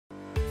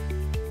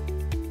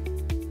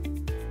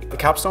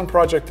Capstone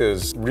project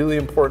is really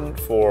important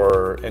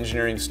for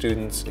engineering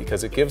students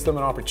because it gives them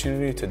an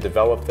opportunity to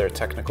develop their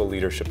technical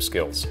leadership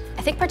skills.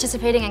 I think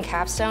participating in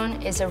Capstone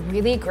is a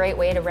really great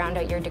way to round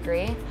out your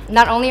degree.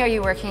 Not only are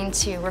you working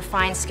to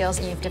refine skills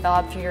that you've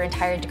developed through your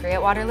entire degree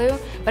at Waterloo,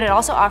 but it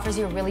also offers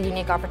you a really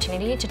unique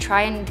opportunity to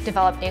try and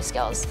develop new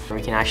skills.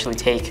 We can actually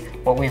take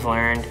what we've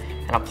learned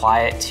and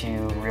apply it to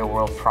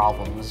real-world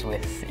problems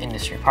with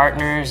industry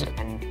partners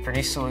and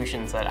produce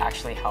solutions that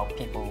actually help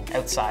people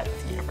outside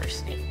of the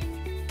university.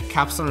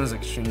 Capstone is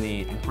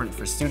extremely important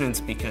for students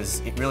because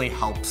it really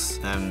helps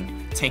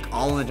them take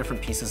all of the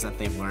different pieces that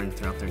they've learned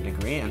throughout their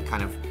degree and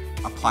kind of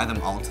apply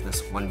them all to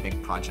this one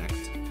big project.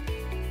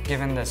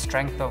 Given the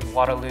strength of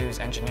Waterloo's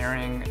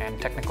engineering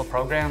and technical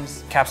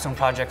programs, capstone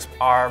projects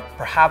are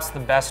perhaps the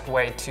best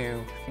way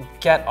to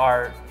get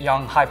our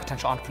young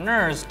high-potential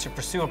entrepreneurs to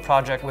pursue a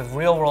project with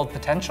real-world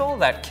potential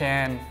that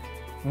can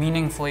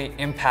meaningfully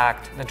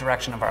impact the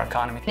direction of our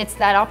economy. It's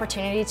that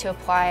opportunity to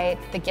apply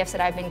the gifts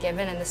that I've been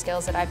given and the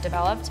skills that I've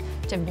developed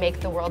to make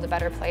the world a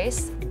better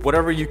place.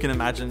 Whatever you can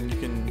imagine, you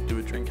can do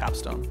it during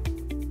Capstone.